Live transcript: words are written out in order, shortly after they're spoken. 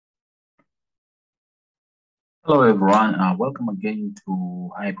Hello everyone, welcome again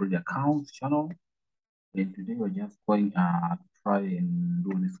to Hybrid Accounts channel. And today we're just going to try and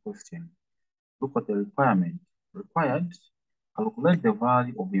do this question. Look at the requirement. Required, calculate the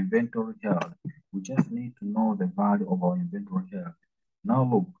value of inventory held. We just need to know the value of our inventory held. Now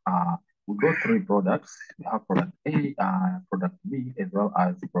look, we got three products. We have product A, product B, as well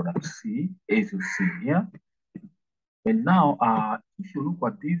as product C, as you see here. And now, if you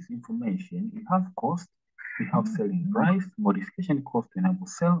look at this information, we have cost, we have selling price, modification cost to enable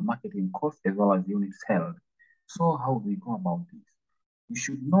sell, marketing cost, as well as units held. So how do we go about this? We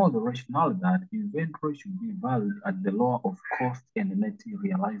should know the rationale that inventory should be valued at the lower of cost and net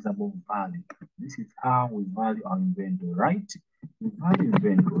realizable value. This is how we value our inventory, right? We value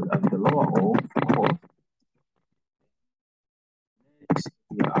inventory at the lower of cost, net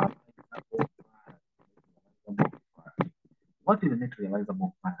realizable value. What is the net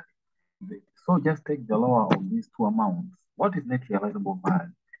realizable value? So just take the lower of these two amounts. What is net realizable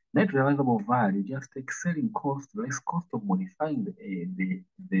value? Net realizable value just take selling cost less cost of modifying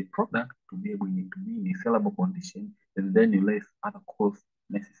the product to be able to be in a sellable condition, and then you less other costs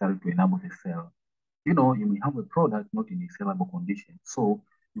necessary to enable the sale. You know, you may have a product not in a sellable condition, so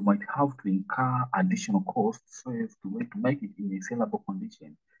you might have to incur additional costs so as to make it in a sellable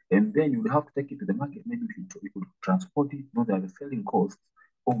condition. And then you will have to take it to the market. Maybe if you could transport it, those are the selling costs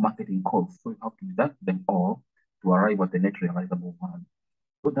or marketing costs. So you have to deduct them all to arrive at the net realizable value.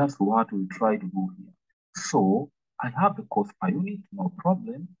 So that's what we try to do here. So I have the cost per unit, no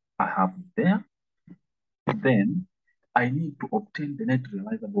problem. I have it there. Then I need to obtain the net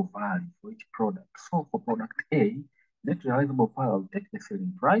realizable value for each product. So for product A, net realizable value, I'll take the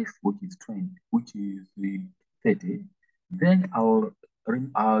selling price, which is 20, which is the 30. Then I'll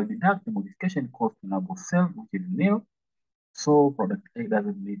deduct the modification cost to enable sell, which is nil. So product A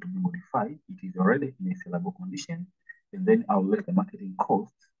doesn't need to be modified. It is already in a sellable condition. And then I'll let the marketing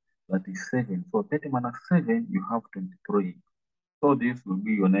cost, that is 7. So 30 minus 7, you have 23. So this will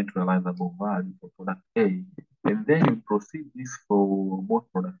be your net realizable value for product A. And then you proceed this for both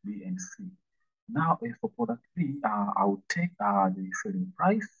product B and C. Now, as for product B, I will take the selling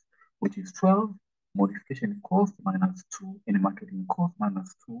price, which is 12, modification cost minus 2, and marketing cost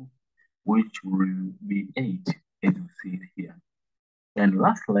minus 2, which will be 8, as you see it here. And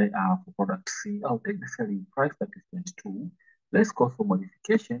lastly, for product C, I'll take the selling price, that is 22, less cost for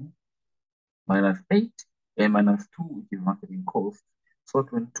modification, minus 8, and minus 2, which is marketing cost. So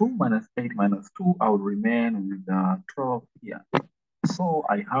 22 minus 8 minus 2, I will remain with 12 here. So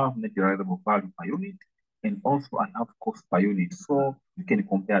I have net realizable value per unit, and also I have cost per unit. So you can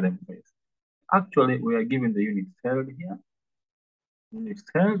compare them first. Actually, we are given the units held here. Units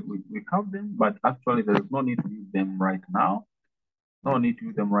held, we have them, but actually there is no need to use them right now. No need to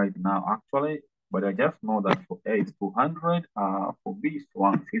use them right now, actually. But I just know that for A is 200, for B is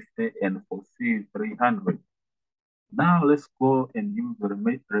 150, and for C is 300. Now let's go and use the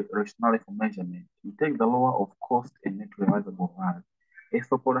rationale for measurement. We take the lower of cost and net realizable value. As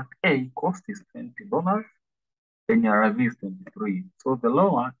for product A, cost is $20, and NRV is 23. So the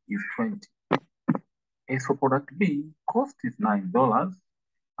lower is 20. As for product B, cost is $9.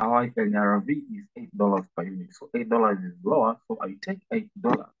 Our NRV is $8 per unit. So $8 is lower, so I take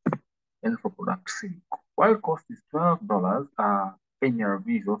 $8. And for product C, while cost is $12,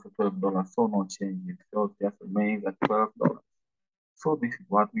 NRV is also $12, so no changes. So it just remains at $12. So this is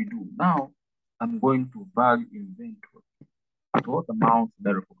what we do. Now, I'm going to value inventory. At what amount did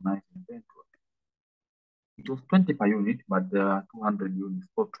I recognize inventory? It was 20 per unit, but there are 200 units.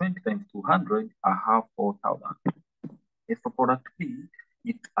 So 20 times 200, I have 4,000. As for product B,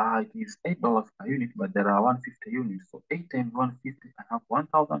 it is $8 per unit, but there are 150 units. So 8 times 150, I have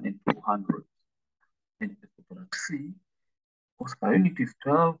 1,200. And as for product C, cost per unit is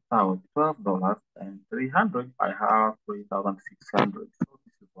 $12, and 300, I have 3,600. So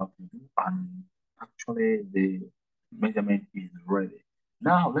this is what we do, and actually the measurement is ready.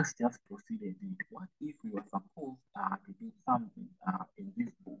 Now let's just proceed a bit. What if we were supposed to do something in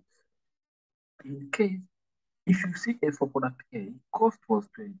this book? In case, if you see as for product A, cost was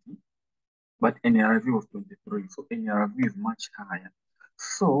 20, but NRV was 23, so NRV is much higher.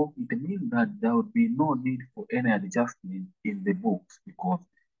 So it means that there would be no need for any adjustment in the books because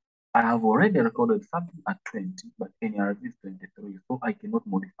I have already recorded something at 20, but NRV is 23, so I cannot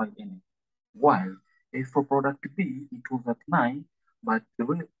modify anything. While as for product B, it was at 9, but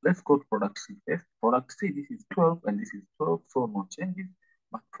let's go to product C first. Product C, this is 12, and this is 12, so no changes.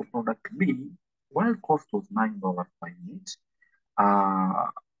 But for product B, while cost was $9 per unit,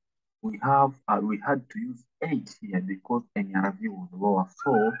 we had to use 8 here because NRV was lower.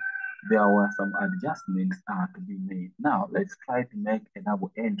 So there were some adjustments to be made. Now, let's try to make a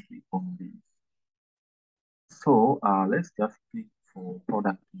double entry on this. So let's just pick for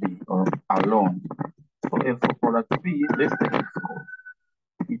product B or alone. So as for product B, let's take its cost.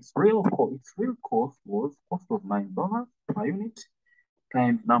 Its real cost was cost of $9 per unit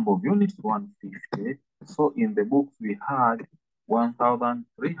times number of units 150. So in the books we had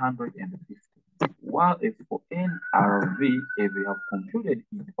 1,350. While as for NRV, as we have computed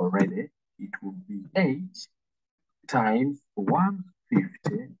it already, it would be 8 times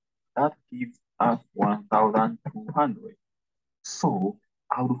 150. That gives us 1,200. So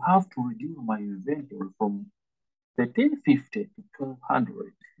I would have to reduce my inventory from 1,350 to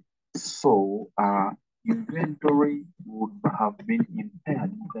 1,200. So inventory would have been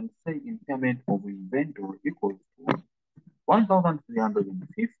impaired. You can say impairment of inventory equals to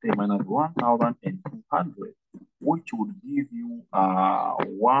 1,350 minus 1,200, which would give you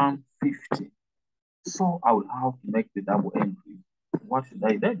 150. So I will have to make the double entry. What should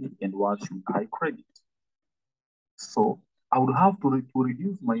I debit and what should I credit? So I would have to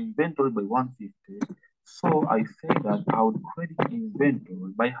reduce my inventory by 150. So I say that I would credit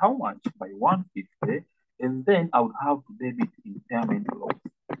inventory by how much? By 150. And then I would have to debit impairment loss.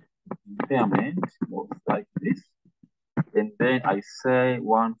 Impairment loss like this. And then I say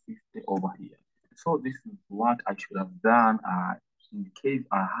 150 over here. So this is what I should have done in case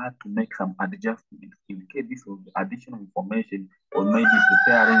I had to make some adjustments. In case this was additional information or maybe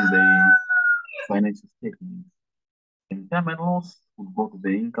preparing the financial statements. Impairment loss would go to the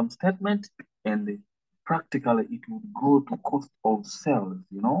income statement, and practically it would go to cost of sales,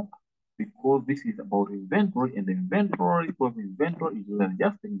 because this is about inventory, and the inventory, because inventory is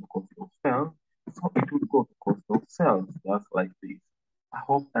adjusting the cost of sales, so it would go to cost of sales, just like this. I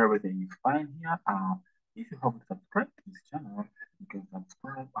hope everything is fine here. If you haven't subscribed to this channel, you can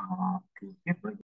subscribe to